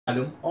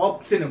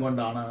ഓപ്സിനും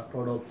കൊണ്ടാണ്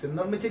റോഡോപ്സിൻ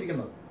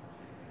നിർമ്മിച്ചിരിക്കുന്നത്.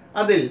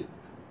 അതിൽ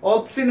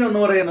ഓപ്സിൻ എന്ന്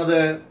പറയുന്നത്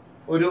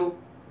ഒരു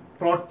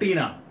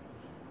പ്രോട്ടീനാണ്,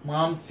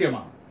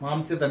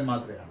 മാംസ്യ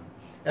തന്മാത്രയാണ്.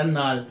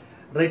 എന്നാൽ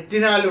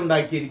റെറ്റിനാൽ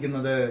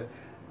ഉണ്ടാക്കിയിരിക്കുന്നത്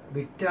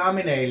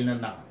വിറ്റാമിൻ എയിൽ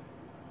നിന്നാണ്.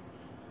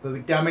 ഇപ്പൊ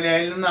വിറ്റാമിൻ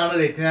എയിൽ നിന്നാണ്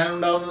റെറ്റിനാൽ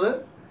ഉണ്ടാകുന്നത്.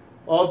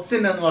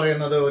 ഓപ്സിൻ എന്ന്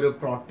പറയുന്നത് ഒരു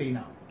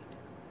പ്രോട്ടീനാണ്.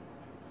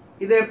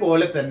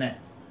 ഇതേപോലെ തന്നെ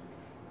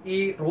ഈ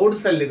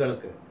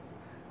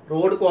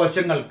റോഡ്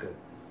കോശങ്ങൾക്ക്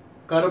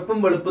കറുപ്പും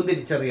വെളുപ്പും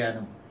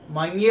തിരിച്ചറിയാനും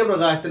മങ്ങിയ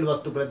പ്രകാശത്തിൽ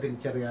വസ്തുക്കളെ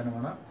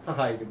തിരിച്ചറിയാനുമാണ്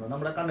സഹായിക്കുന്നത്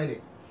നമ്മുടെ കണ്ണില്.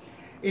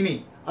 ഇനി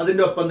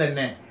അതിന്റെ ഒപ്പം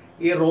തന്നെ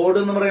ഈ റോഡ്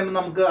എന്ന് പറയുമ്പോൾ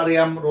നമുക്ക്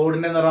അറിയാം,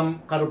 റോഡിന്റെ നിറം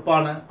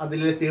കറുപ്പാണ്,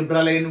 അതിൽ സീബ്ര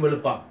ലൈൻ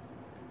വെളുപ്പാണ്.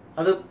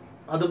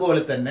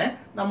 അതുപോലെ തന്നെ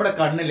നമ്മുടെ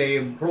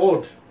കണ്ണിലെയും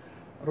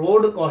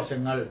റോഡ്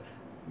കോശങ്ങൾ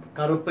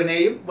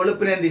കറുപ്പിനെയും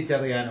വെളുപ്പിനെയും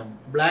തിരിച്ചറിയാനും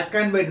ബ്ലാക്ക്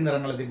ആൻഡ് വൈറ്റ്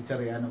നിറങ്ങളെ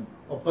തിരിച്ചറിയാനും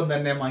ഒപ്പം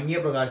തന്നെ മങ്ങിയ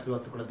പ്രകാശത്തിൽ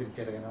വസ്തുക്കളെ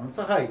തിരിച്ചറിയാനും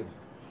സഹായിക്കുന്നു.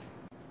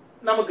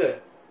 നമുക്ക്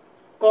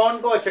കോൺ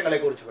കോശങ്ങളെ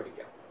കുറിച്ച്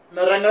പഠിക്കാം.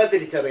 നിറങ്ങളെ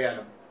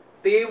തിരിച്ചറിയാനും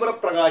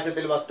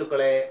തീവ്രപ്രകാശത്തിൽ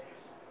വസ്തുക്കളെ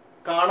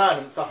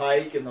കാണാനും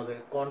സഹായിക്കുന്നത്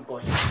കോൺ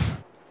കോശങ്ങളാണ്.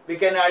 We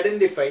can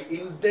identify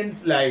intense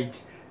light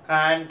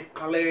and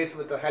colors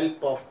with the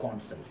help of corn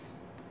cells.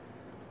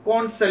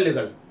 കോൺ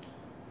സെല്ലുകൾ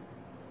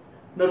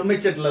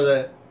നിർമ്മിച്ചിട്ടുള്ളത്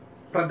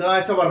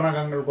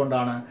പ്രകാശവർണ്ണകങ്ങൾ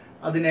കൊണ്ടാണ്.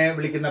 അതിനെ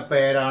വിളിക്കുന്ന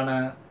പേരാണ്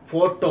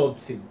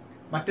ഫോട്ടോപ്സിൻ.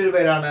 മറ്റൊരു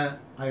പേരാണ്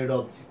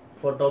അയഡോപ്സിൻ.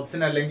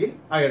 ഫോട്ടോപ്സിൻ അല്ലെങ്കിൽ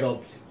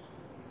അയഡോപ്സിൻ.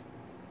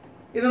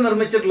 ഇത്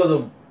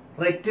നിർമ്മിച്ചിട്ടുള്ളതും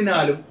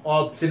റെറ്റിനാലും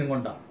ഓപ്സിനും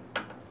കൊണ്ടാണ്.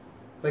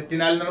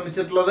 റെറ്റിനാൽ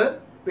നിർമ്മിച്ചിട്ടുള്ളത്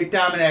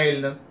വിറ്റാമിൻ എയിൽ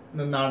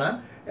നിന്നാണ്.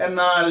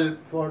 എന്നാൽ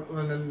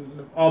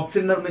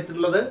ഓപ്സിൻ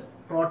നിർമ്മിച്ചിട്ടുള്ളത്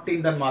പ്രോട്ടീൻ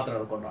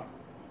തന്മാത്രകൾ കൊണ്ടാണ്.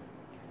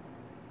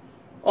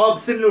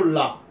 ഓപ്സിനിലുള്ള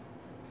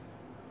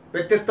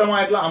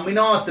വ്യത്യസ്തമായിട്ടുള്ള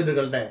അമിനോ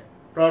ആസിഡുകളുടെ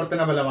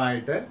പ്രവർത്തന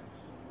ഫലമായിട്ട്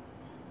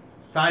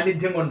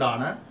സാന്നിധ്യം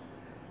കൊണ്ടാണ്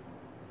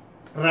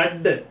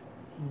റെഡ്,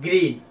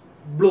 ഗ്രീൻ,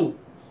 ബ്ലൂ,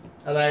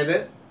 അതായത്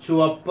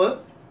ചുവപ്പ്,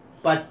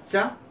 പച്ച,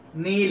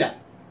 നീല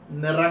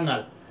നിറങ്ങൾ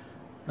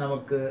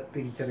നമുക്ക്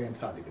തിരിച്ചറിയാൻ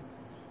സാധിക്കും.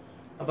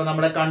 അപ്പൊ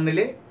നമ്മുടെ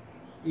കണ്ണില്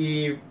ഈ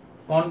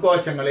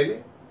കോൺകോശങ്ങളിൽ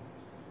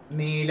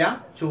നീല,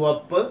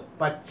 ചുവപ്പ്,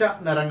 പച്ച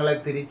നിറങ്ങളെ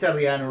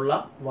തിരിച്ചറിയാനുള്ള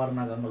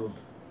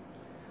വർണ്ണകങ്ങളുണ്ട്.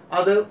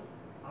 അത്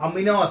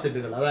അമിനോ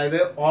ആസിഡുകൾ, അതായത്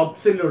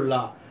ഓപ്സിലുള്ള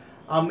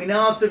അമിനോ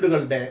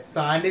ആസിഡുകളുടെ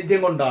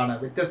സാന്നിധ്യം കൊണ്ടാണ്,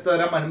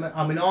 വ്യത്യസ്തതരം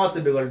അമിനോ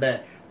ആസിഡുകളുടെ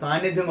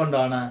സാന്നിധ്യം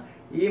കൊണ്ടാണ്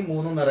ഈ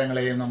മൂന്ന്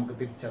നിറങ്ങളെയും നമുക്ക്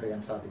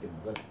തിരിച്ചറിയാൻ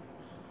സാധിക്കുന്നത്.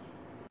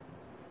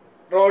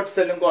 റോഡ്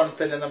സെല്ലും കോൺ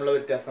സെല്ലും തമ്മിലുള്ള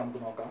വ്യത്യാസം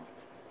നമുക്ക് നോക്കാം.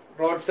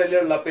 റോഡ്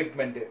സെല്ലിലുള്ള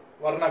പിഗ്മെന്റ്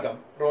വർണ്ണകം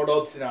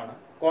റോഡോപ്സിൻ ആണ്.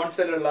 കോൺ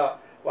സെല്ലുള്ള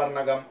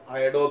വർണ്ണകം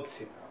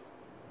അയഡോപ്സിൻ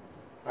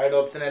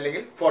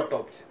അല്ലെങ്കിൽ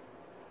ഫോട്ടോപ്സിൻ.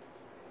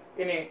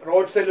 ഇനി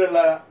റോഡ് സെല്ലുള്ള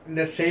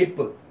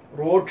ഷേപ്പ്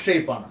റോഡ്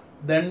ഷേപ്പാണ്,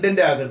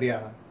 ദണ്ടിന്റെ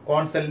ആകൃതിയാണ്.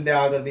 കോൺ സെല്ലിന്റെ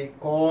ആകൃതി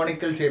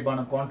കോണിക്കൽ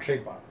ഷേപ്പാണ്, കോൺ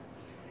ഷേപ്പാണ്.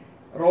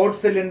 റോഡ്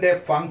സെല്ലിന്റെ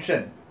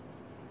function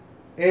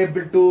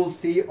able to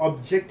see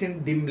object in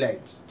dim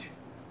light.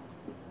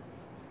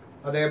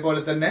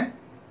 അതേപോലെ തന്നെ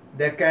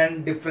they can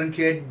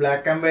differentiate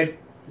black and white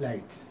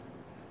lights.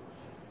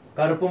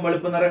 കറുപ്പും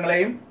വെളുപ്പ്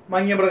നിറങ്ങളെയും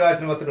മങ്ങിയ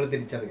പ്രകാശന വസ്തുക്കൾ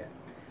തിരിച്ചറിയാൻ.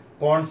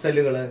 കോൺ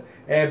സെല്ലുകൾ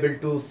able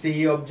to see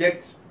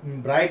objects in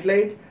bright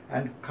light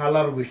and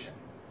colour vision.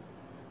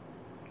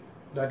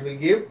 That will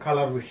give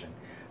colour vision.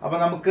 അപ്പൊ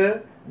നമുക്ക്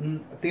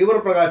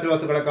തീവ്രപ്രകാശ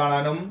വസ്തുക്കളെ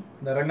കാണാനും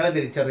നിറങ്ങളെ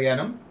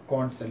തിരിച്ചറിയാനും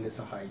കോൺ സെല്ല്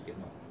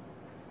സഹായിക്കുന്നു.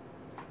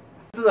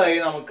 അടുത്തതായി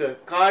നമുക്ക്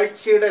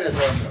കാഴ്ചയുടെ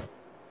രസതന്ത്രം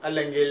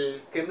അല്ലെങ്കിൽ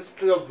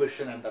കെമിസ്ട്രി ഓഫ്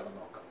വിഷൻ എന്താണെന്ന്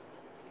നോക്കാം.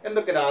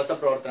 എന്തൊക്കെ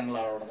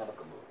രാസപ്രവർത്തനങ്ങളാണ് അവിടെ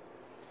നടക്കുന്നത്.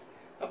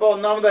 അപ്പൊ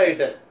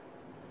ഒന്നാമതായിട്ട്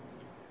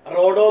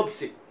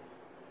റോഡോപ്സിൻ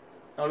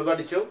നമ്മൾ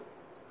പഠിച്ചു.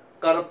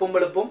 കറുപ്പും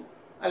വെളുപ്പും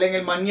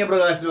അല്ലെങ്കിൽ മങ്ങിയ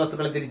പ്രകാശ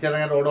വസ്തുക്കളെ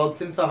തിരിച്ചറിയാൻ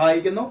റോഡോപ്സിൻ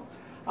സഹായിക്കുന്നു.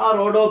 ആ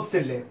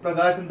റോഡോപ്സിനില്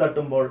പ്രകാശം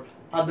തട്ടുമ്പോൾ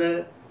അത്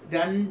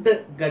രണ്ട്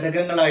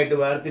ഘടകങ്ങളായിട്ട്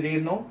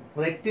വേർതിരിയുന്നു,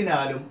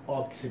 റെറ്റിനാലും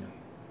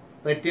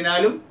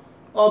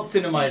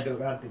ഓപ്സിനുമായിട്ട്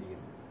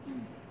വേർതിരിക്കുന്നു.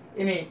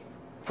 ഇനി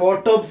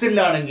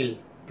ഫോട്ടോപ്സിനിലാണെങ്കിൽ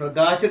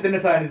പ്രകാശത്തിന്റെ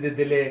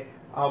സാന്നിധ്യത്തില്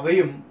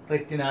അവയും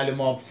റെറ്റിനാലും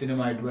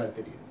ഓപ്സിനുമായിട്ട്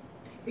വേർതിരിയുന്നു.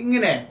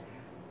 ഇങ്ങനെ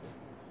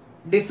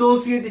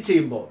ഡിസോസിയേറ്റ്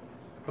ചെയ്യുമ്പോൾ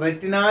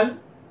retinal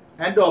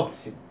and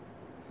opsin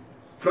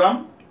from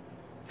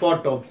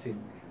photopsin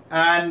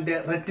and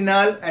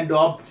retinal and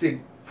opsin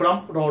from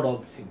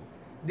rhodopsin.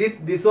 This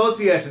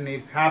dissociation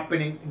is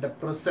happening in the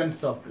presence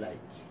of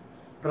light.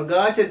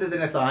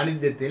 പ്രകാശത്തിന്റെ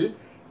സാന്നിധ്യത്തിൽ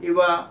ഇവ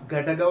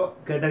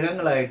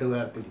ഘടകങ്ങളായിട്ട്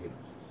വേർതിരിയുന്നു.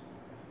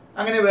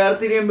 അങ്ങനെ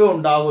വേർതിരിയുമ്പോൾ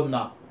ഉണ്ടാകുന്ന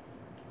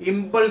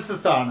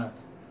ഇമ്പൾസസ് ആണ്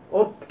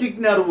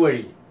ഒപ്റ്റിക് നെർവ്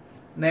വഴി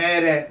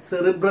നേരെ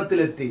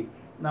സെറിബ്രത്തിലെത്തി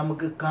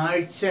നമുക്ക്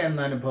കാഴ്ച എന്ന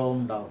അനുഭവം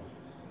ഉണ്ടാകും.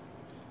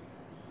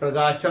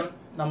 പ്രകാശം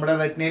നമ്മുടെ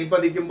റെറ്റിനയിൽ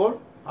പതിക്കുമ്പോൾ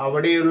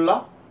അവിടെയുള്ള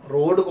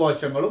റോഡ്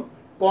കോശങ്ങളും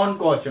കോൺ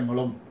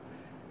കോശങ്ങളും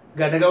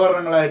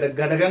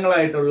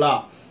ഘടകങ്ങളായിട്ടുള്ള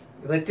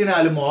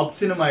റെറ്റിനാലും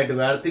ഓപ്സിനുമായിട്ട്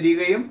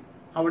വേർതിരിയുകയും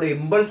അവിടെ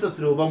ഇമ്പൾസസ്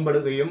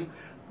രൂപപ്പെടുകയും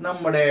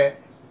നമ്മുടെ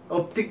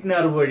ഒപ്റ്റിക്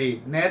നെർവ് വഴി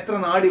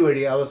നേത്രനാടി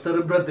വഴി അവ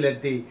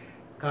സെറിബ്രത്തിലെത്തി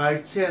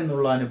കാഴ്ച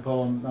എന്നുള്ള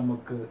അനുഭവം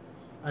നമുക്ക്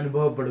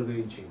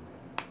അനുഭവപ്പെടുകയും ചെയ്യും.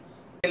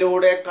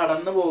 ഇതിലൂടെ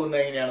കടന്നു പോകുന്ന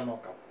എങ്ങനെയാണ്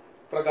നോക്കാം.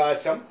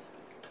 പ്രകാശം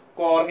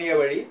കോർണിയ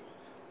വഴി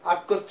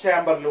അക്വസ്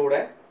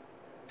ചാമ്പറിലൂടെ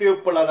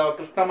പ്യൂപ്പിൾ അഥവാ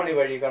കൃഷ്ണമണി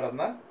വഴി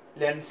കടന്ന്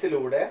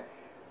ലെൻസിലൂടെ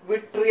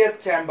വിട്രിയസ്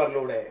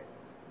ചാമ്പറിലൂടെ,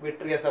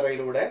 വിട്രിയസ്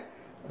അറയിലൂടെ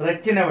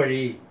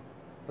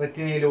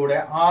റെറ്റിനയിലൂടെ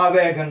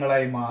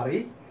ആവേഗങ്ങളായി മാറി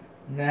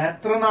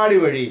നേത്രനാടി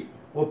വഴി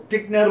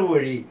ഒപ്റ്റിക് നെർവ്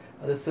വഴി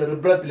അത്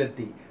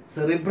സെറിബ്രത്തിലെത്തി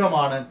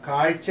സെറിബ്രമാണ്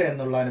കാഴ്ച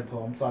എന്നുള്ള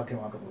അനുഭവം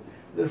സാധ്യമാക്കുന്നത്.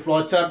 ഇതൊരു ഫ്ലോ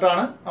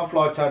ചാർട്ടാണ്. ആ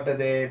ഫ്ലോ ചാർട്ട്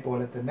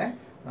ഇതേപോലെ തന്നെ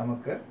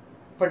നമുക്ക്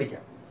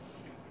പഠിക്കാം.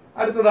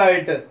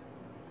 അടുത്തതായിട്ട്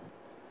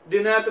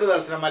ദ്വിനേത്ര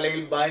ദർശനം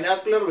അല്ലെങ്കിൽ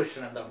ബൈനാക്കുലർ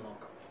വിഷൻ എന്താണെന്ന്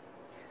നോക്കാം.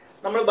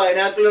 നമ്മൾ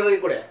ബൈനാക്കുലറിൽ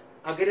കൂടെ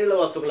അകലെയുള്ള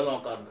വസ്തുക്കളെ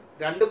നോക്കാറുണ്ട്.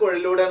 രണ്ട്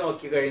കുഴലിലൂടെ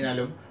നോക്കി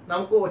കഴിഞ്ഞാലും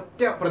നമുക്ക്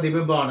ഒറ്റ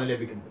പ്രതിബിംബമാണ്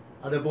ലഭിക്കുന്നത്.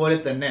 അതുപോലെ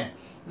തന്നെ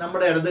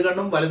നമ്മുടെ ഇടത്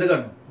കണ്ണും വലത്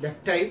കണ്ണും,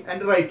 left I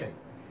and right I,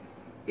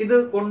 ഇത്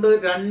കൊണ്ട്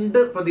രണ്ട്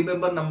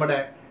പ്രതിബിംബം നമ്മുടെ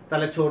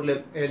തലച്ചോറിൽ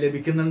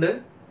ലഭിക്കുന്നുണ്ട്.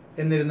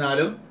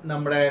 എന്നിരുന്നാലും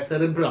നമ്മുടെ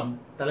സെറിബ്രം,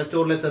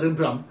 തലച്ചോറിലെ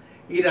സെറിബ്രം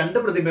ഈ രണ്ട്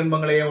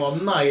പ്രതിബിംബങ്ങളെയും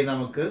ഒന്നായി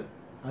നമുക്ക്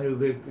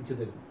അനുഭവിപ്പിച്ചു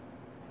തരും.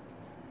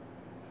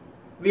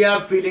 We are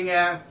feeling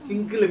a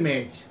single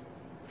image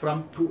from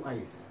two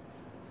eyes.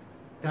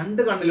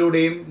 രണ്ട്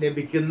കണ്ണിലൂടെയും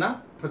ലഭിക്കുന്ന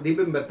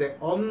പ്രതിബിംബത്തെ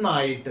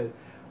ഒന്നായിട്ട്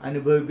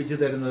അനുഭവിപ്പിച്ചു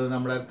തരുന്നത്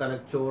നമ്മുടെ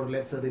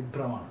തലച്ചോറിലെ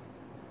സെറിബ്രമാണ്.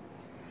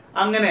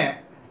 അങ്ങനെ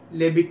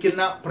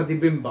ലഭിക്കുന്ന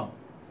പ്രതിബിംബം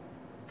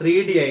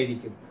 3D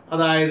ആയിരിക്കും.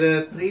 അതായത്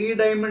 3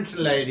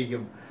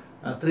 ഡയമെൻഷനിലായിരിക്കും,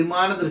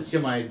 ത്രിമാന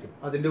ദൃശ്യമായിരിക്കും.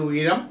 അതിന്റെ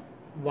ഉയരം,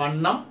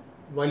 വണ്ണം,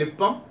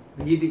 വലിപ്പം,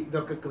 വീതി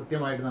ഇതൊക്കെ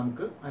കൃത്യമായിട്ട്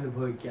നമുക്ക്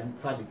അനുഭവിക്കാൻ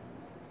സാധിക്കും.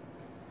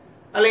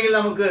 അല്ലെങ്കിൽ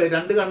നമുക്ക്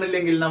രണ്ട്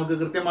കണ്ണില്ലെങ്കിൽ നമുക്ക്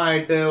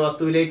കൃത്യമായിട്ട്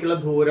വസ്തുവിലേക്കുള്ള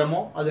ദൂരമോ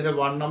അതിന്റെ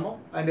വണ്ണമോ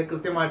അതിന്റെ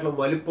കൃത്യമായിട്ടുള്ള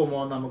വലുപ്പമോ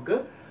നമുക്ക്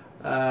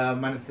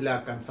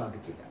മനസ്സിലാക്കാൻ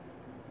സാധിക്കില്ല.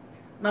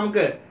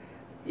 നമുക്ക്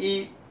ഈ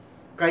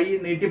കൈ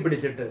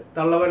നീട്ടിപ്പിടിച്ചിട്ട്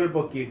തള്ളവരൽ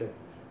പൊക്കിയിട്ട്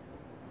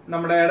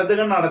നമ്മുടെ ഇടത്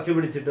കണ്ണ് അടച്ചു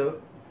പിടിച്ചിട്ട്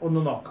ഒന്ന്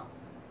നോക്കാം.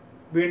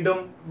 വീണ്ടും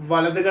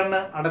വലത്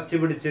കണ്ണ് അടച്ചു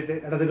പിടിച്ചിട്ട്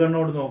ഇടത്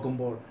കണ്ണോട്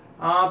നോക്കുമ്പോൾ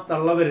ആ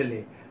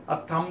തള്ളവരലെ, ആ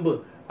തമ്പ്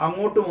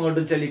അങ്ങോട്ടും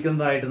ഇങ്ങോട്ടും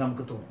ചലിക്കുന്നതായിട്ട്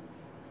നമുക്ക് തോന്നും.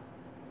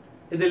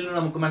 ഇതിൽ നിന്ന്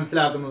നമുക്ക്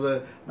മനസ്സിലാക്കുന്നത്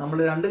നമ്മൾ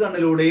രണ്ട്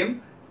കണ്ണിലൂടെയും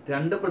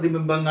രണ്ട്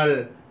പ്രതിബിംബങ്ങൾ,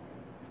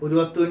 ഒരു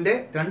വസ്തുവിന്റെ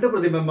രണ്ട്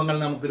പ്രതിബിംബങ്ങൾ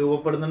നമുക്ക്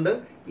രൂപപ്പെടുന്നുണ്ട്.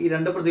 ഈ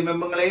രണ്ട്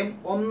പ്രതിബിംബങ്ങളെയും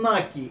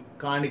ഒന്നാക്കി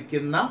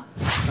കാണിക്കുന്ന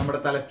നമ്മുടെ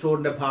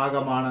തലച്ചോറിന്റെ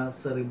ഭാഗമാണ്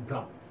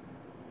സെറിബ്രം.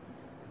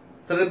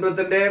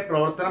 സെറിബ്രത്തിന്റെ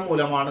പ്രവർത്തനം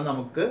മൂലമാണ്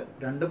നമുക്ക്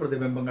രണ്ട്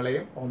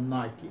പ്രതിബിംബങ്ങളെയും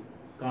ഒന്നാക്കി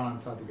കാണാൻ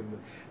സാധിക്കുന്നത്.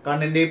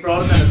 കണ്ണിന്റെ ഈ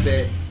പ്രവർത്തനത്തെ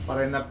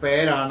പറയുന്ന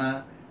പേരാണ്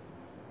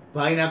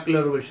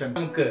ബൈനാക്കുലർ വിഷൻ.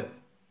 നമുക്ക്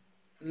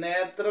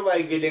നേത്ര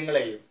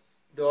വൈകല്യങ്ങളെയും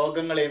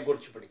രോഗങ്ങളെയും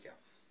കുറിച്ച് പഠിക്കാം.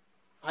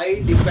 I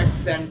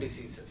defects and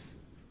diseases.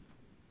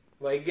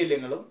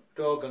 വൈകല്യങ്ങളും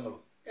രോഗങ്ങളും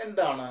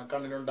എന്താണ്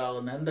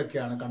കണ്ണിനുണ്ടാകുന്ന,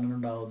 എന്തൊക്കെയാണ്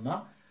കണ്ണിനുണ്ടാകുന്ന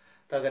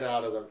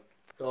തകരാറുകൾ,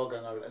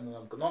 രോഗങ്ങൾ എന്ന്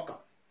നമുക്ക് നോക്കാം.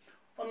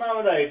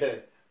 ഒന്നാമതായിട്ട്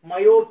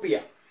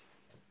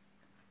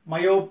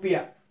മയോപ്പിയ,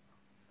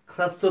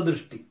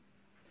 ഹ്രസ്വദൃഷ്ടി,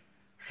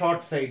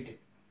 ഷോർട്ട് സൈറ്റ്.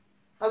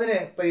 അതിന്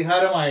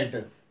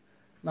പരിഹാരമായിട്ട്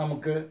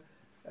നമുക്ക്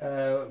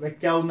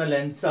വെക്കാവുന്ന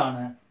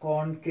ലെൻസാണ്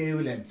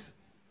കോൺകേവ് ലെൻസ്.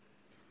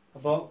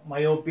 അപ്പോൾ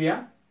മയോപ്പിയ,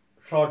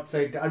 ഷോർട്ട്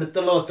സൈറ്റ്,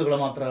 അടുത്തുള്ള വസ്തുക്കളെ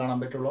മാത്രമേ കാണാൻ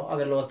പറ്റുള്ളൂ,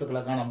 അകലുള്ള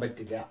വസ്തുക്കളെ കാണാൻ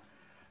പറ്റില്ല.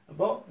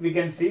 അപ്പോൾ we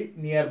can see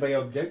near by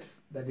objects,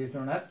 that is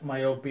known as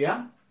myopia.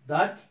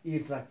 That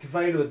is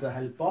rectified with the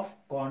help of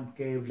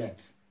concave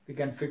lens. We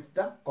can fix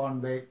the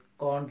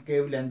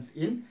concave lens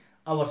in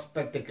our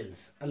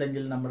spectacles,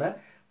 അല്ലെങ്കിൽ നമ്മുടെ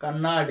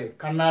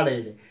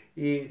കണ്ണാടയിൽ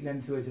ഈ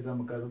ലെൻസ് വെച്ചിട്ട്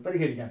നമുക്ക് അത്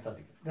പരിഹരിക്കാൻ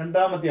സാധിക്കും.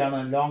 രണ്ടാമത്തെയാണ്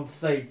ലോങ്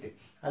സൈറ്റ്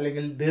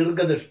അല്ലെങ്കിൽ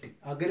ദീർഘദൃഷ്ടി.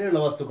 അകലെയുള്ള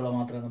വസ്തുക്കളെ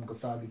മാത്രമേ നമുക്ക്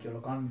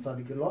കാണാൻ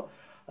സാധിക്കുള്ളൂ.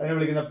 അതിനെ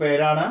വിളിക്കുന്ന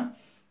പേരാണ്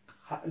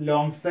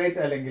ലോങ് സൈറ്റ്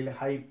അല്ലെങ്കിൽ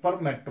ഹൈപ്പർ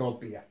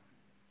മെട്രോപ്പിയ,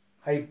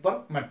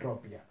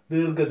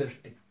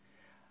 ദീർഘദൃഷ്ടി.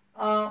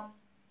 ആ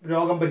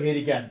രോഗം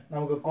പരിഹരിക്കാൻ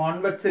നമുക്ക്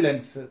കോൺവെക്സ്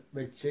ലെൻസ്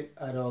വെച്ച്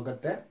ആ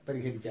രോഗത്തെ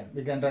പരിഹരിക്കാൻ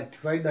we can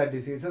rectify the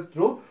diseases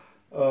through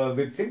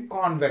വിക്സിംഗ്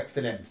convex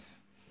lens.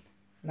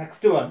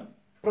 Next one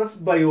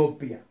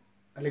presbyopia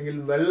അല്ലെങ്കിൽ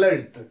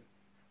വെള്ളെഴുത്ത്.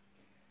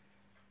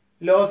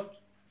 Loss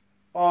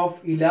of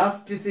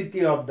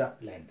elasticity of the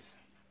lens.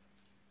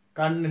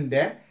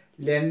 കണ്ണിന്റെ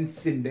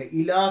ലെൻസിന്റെ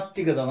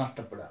ഇലാസ്റ്റികത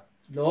നഷ്ടപ്പെടുക.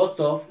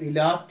 Loss of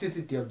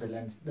elasticity of the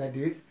lens, that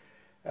is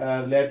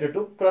related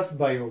to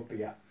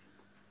presbyopia.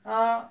 ആ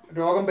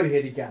രോഗം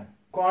പരിഹരിക്കാൻ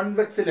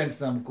കോൺവെക്സ് ലെൻസ്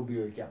നമുക്ക്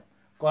ഉപയോഗിക്കാം.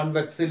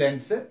 കോൺവെക്സ്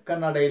ലെൻസ്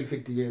കണ്ണടയിൽ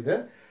ഫിറ്റ് ചെയ്ത്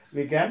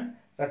we can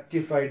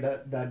rectify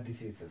that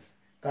diseases.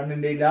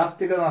 കണ്ണിന്റെ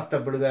ഇലാസ്റ്റികത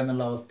നഷ്ടപ്പെടുക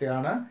എന്നുള്ള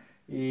അവസ്ഥയാണ്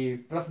ഈ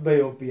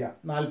പ്രസ്ബയോപ്പിയ.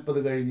 40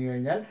 കഴിഞ്ഞു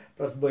കഴിഞ്ഞാൽ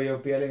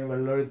പ്രസ്ബയോപ്പിയ അല്ലെങ്കിൽ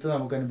വെള്ളെഴുത്ത്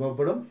നമുക്ക്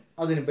അനുഭവപ്പെടും.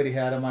 അതിന്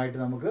പരിഹാരമായിട്ട്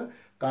നമുക്ക്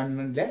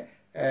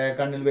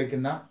കണ്ണിൽ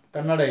വയ്ക്കുന്ന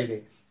കണ്ണടയിൽ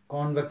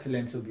കോൺവെക്സ്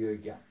ലെൻസ്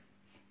ഉപയോഗിക്കാം.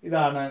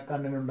 ഇതാണ്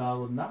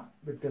കണ്ണിനുണ്ടാകുന്ന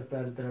വ്യത്യസ്ത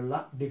തരത്തിലുള്ള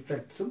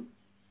ഡിഫക്ട്സും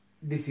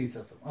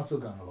ഡിസീസസും,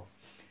 അസുഖങ്ങളും.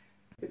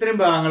 ഇത്രയും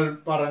ഭാഗങ്ങൾ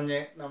പറഞ്ഞ്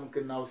നമുക്ക്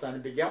ഇന്ന്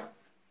അവസാനിപ്പിക്കാം.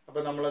 അപ്പൊ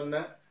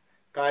നമ്മളിന്ന്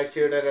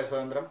കാഴ്ചയുടെ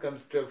രസതന്ത്രം,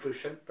 കെമിസ്ട്രി ഓഫ്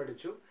വിഷൻ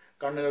പഠിച്ചു.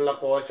 കണ്ണിലുള്ള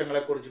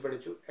കോശങ്ങളെ കുറിച്ച്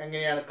പഠിച്ചു.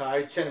 എങ്ങനെയാണ്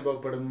കാഴ്ച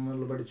അനുഭവപ്പെടുന്നത്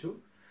എന്നുള്ളത് പഠിച്ചു.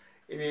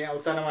 ഇനി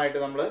അവസാനമായിട്ട്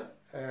നമ്മൾ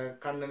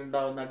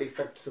കണ്ണിനുണ്ടാവുന്ന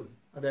ഡിഫക്ട്സും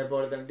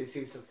അതേപോലെ തന്നെ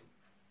ഡിസീസസും,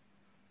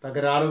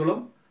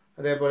 തകരാറുകളും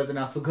അതേപോലെ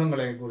തന്നെ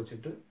അസുഖങ്ങളെ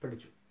കുറിച്ചിട്ട്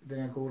പഠിച്ചു.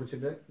 ഇതിനെ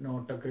കുറിച്ചിട്ട്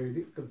നോട്ടൊക്കെ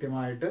എഴുതി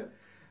കൃത്യമായിട്ട്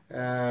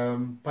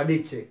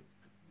പഠിച്ച്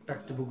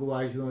ടെക്സ്റ്റ് ബുക്ക്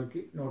വായിച്ചു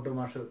നോക്കി നോട്ട്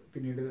മാഷ്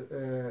പിന്നീട്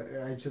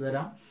അയച്ചു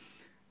തരാം.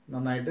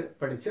 നന്നായിട്ട്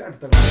പഠിച്ച്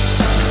അടുത്ത